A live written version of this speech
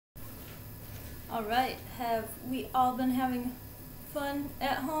All right, have we all been having fun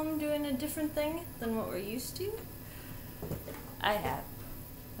at home doing a different thing than what we're used to? I have.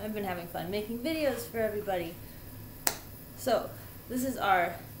 I've been having fun making videos for everybody. So, this is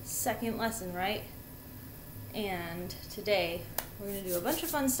our second lesson, right? And today we're going to do a bunch of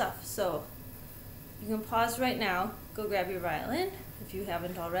fun stuff. So, you can pause right now, go grab your violin if you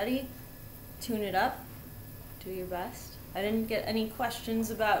haven't already, tune it up, do your best. I didn't get any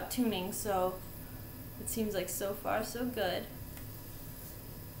questions about tuning, so it seems like so far so good.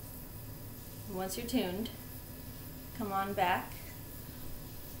 Once you're tuned, come on back.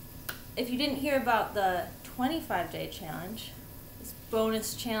 If you didn't hear about the 25-day challenge, this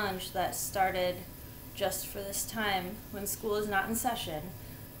bonus challenge that started just for this time when school is not in session,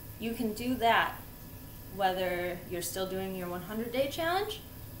 you can do that whether you're still doing your 100-day challenge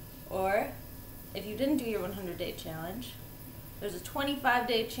or if you didn't do your 100-day challenge. There's a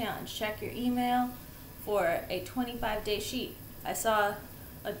 25-day challenge. Check your email for a 25-day sheet. I saw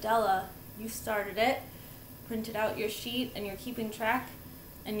Adela, you started it, printed out your sheet, and you're keeping track,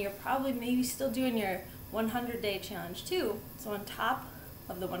 and you're probably maybe still doing your 100-day challenge too. So on top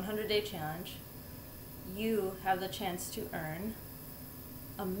of the 100-day challenge, you have the chance to earn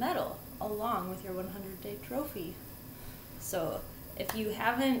a medal along with your 100-day trophy. So if you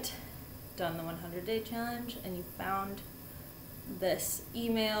haven't done the 100-day challenge and you found this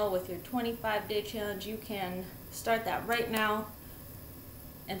email with your 25-day challenge, you can start that right now,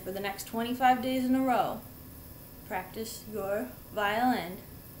 and for the next 25 days in a row, practice your violin.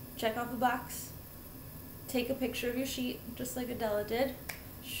 Check off a box, take a picture of your sheet just like Adela did,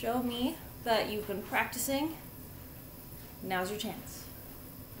 show me that you've been practicing. Now's your chance.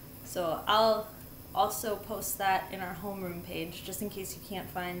 So I'll also post that in our homeroom page just in case you can't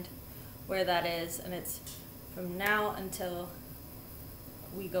find where that is, and it's from now until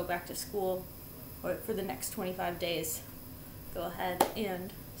we go back to school, or for the next 25 days. Go ahead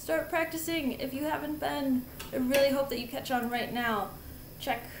and start practicing if you haven't been. I really hope that you catch on right now.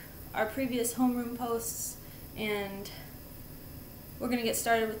 Check our previous homeroom posts, and we're going to get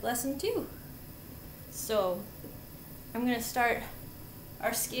started with lesson 2. So I'm going to start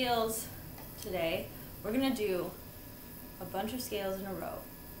our scales today. We're going to do a bunch of scales in a row.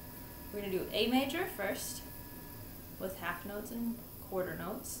 We're going to do A major first with half notes and quarter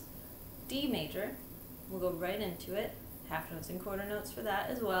notes. D major, we'll go right into it, half notes and quarter notes for that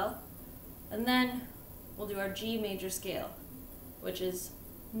as well. And then we'll do our G major scale, which is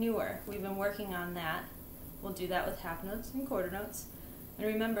newer. We've been working on that. We'll do that with half notes and quarter notes. And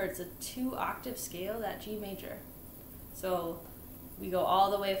remember, it's a 2-octave scale, that G major. So we go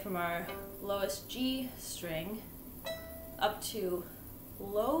all the way from our lowest G string up to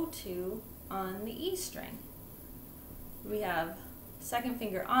low 2 on the E string. We have second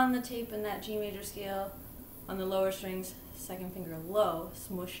finger on the tape in that G major scale. On the lower strings, second finger low,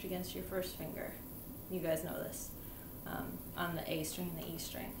 smooshed against your first finger. You guys know this. On the A string and the E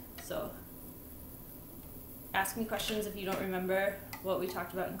string. So ask me questions if you don't remember what we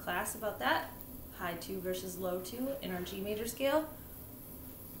talked about in class about that. High 2 versus low 2 in our G major scale.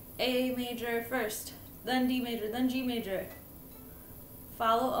 A major first, then D major, then G major.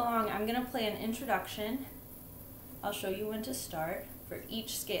 Follow along. I'm going to play an introduction. I'll show you when to start for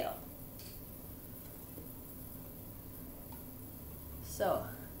each scale. So,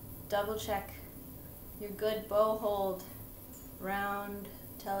 double check your good bow hold, round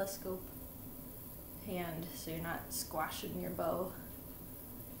telescope hand so you're not squashing your bow.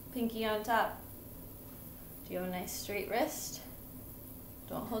 Pinky on top. Do you have a nice straight wrist?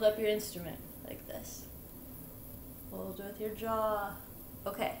 Don't hold up your instrument like this. Hold with your jaw.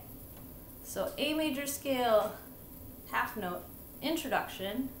 Okay, so A major scale, half note,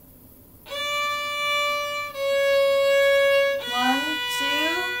 introduction. 1,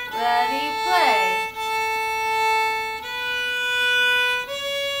 2, ready, play.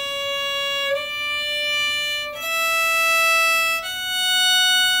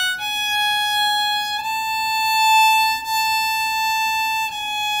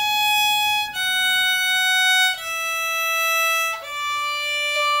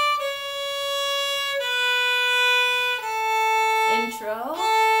 Intro.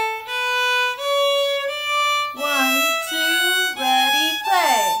 1, 2, ready,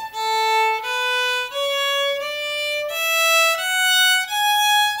 play.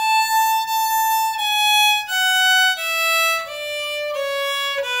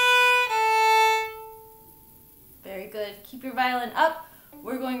 Very good. Keep your violin up.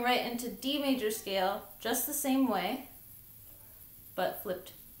 We're going right into D major scale, just the same way, but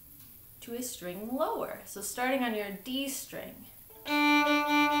flipped to a string lower. So starting on your D string,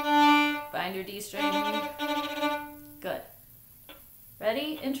 find your D string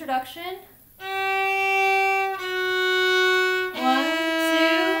introduction. 1,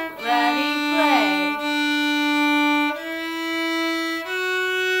 2, ready, play.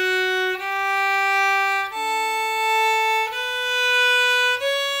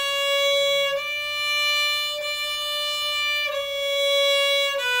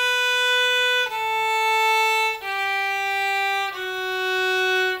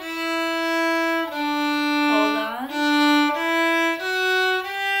 Hold on.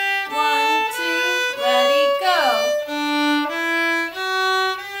 1, 2, ready, go.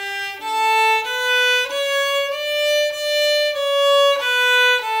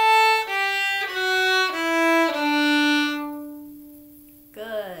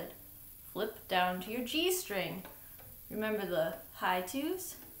 Good. Flip down to your G string. Remember the high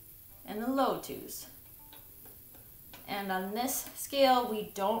twos and the low twos. And on this scale,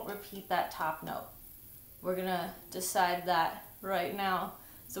 we don't repeat that top note. We're gonna decide that right now.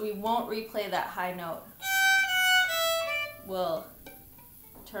 So we won't replay that high note. We'll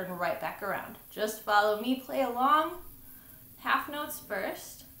turn right back around. Just follow me, play along. Half notes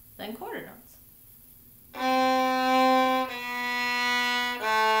first, then quarter notes.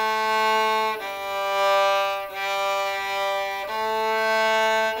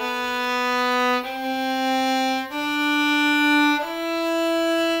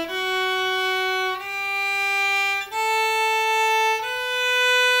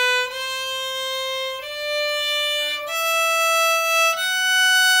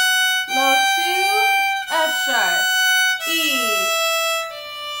 Low 2, F sharp, E,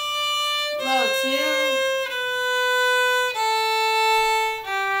 low 2,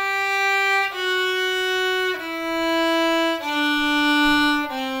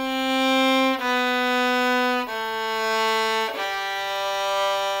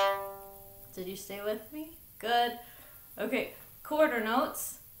 did you stay with me? Good. Okay, quarter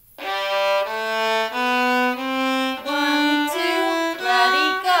notes. 1, 2, ready,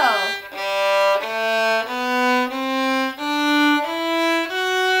 go.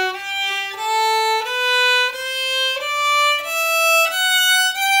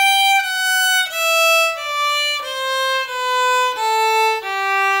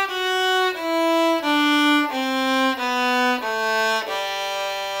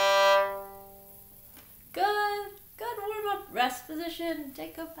 Good warm up. Rest position.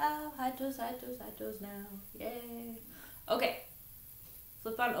 Take a bow. High toes now. Yay. Okay.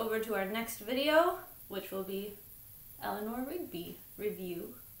 Flip on over to our next video, which will be Eleanor Rigby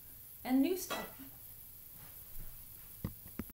review and new stuff.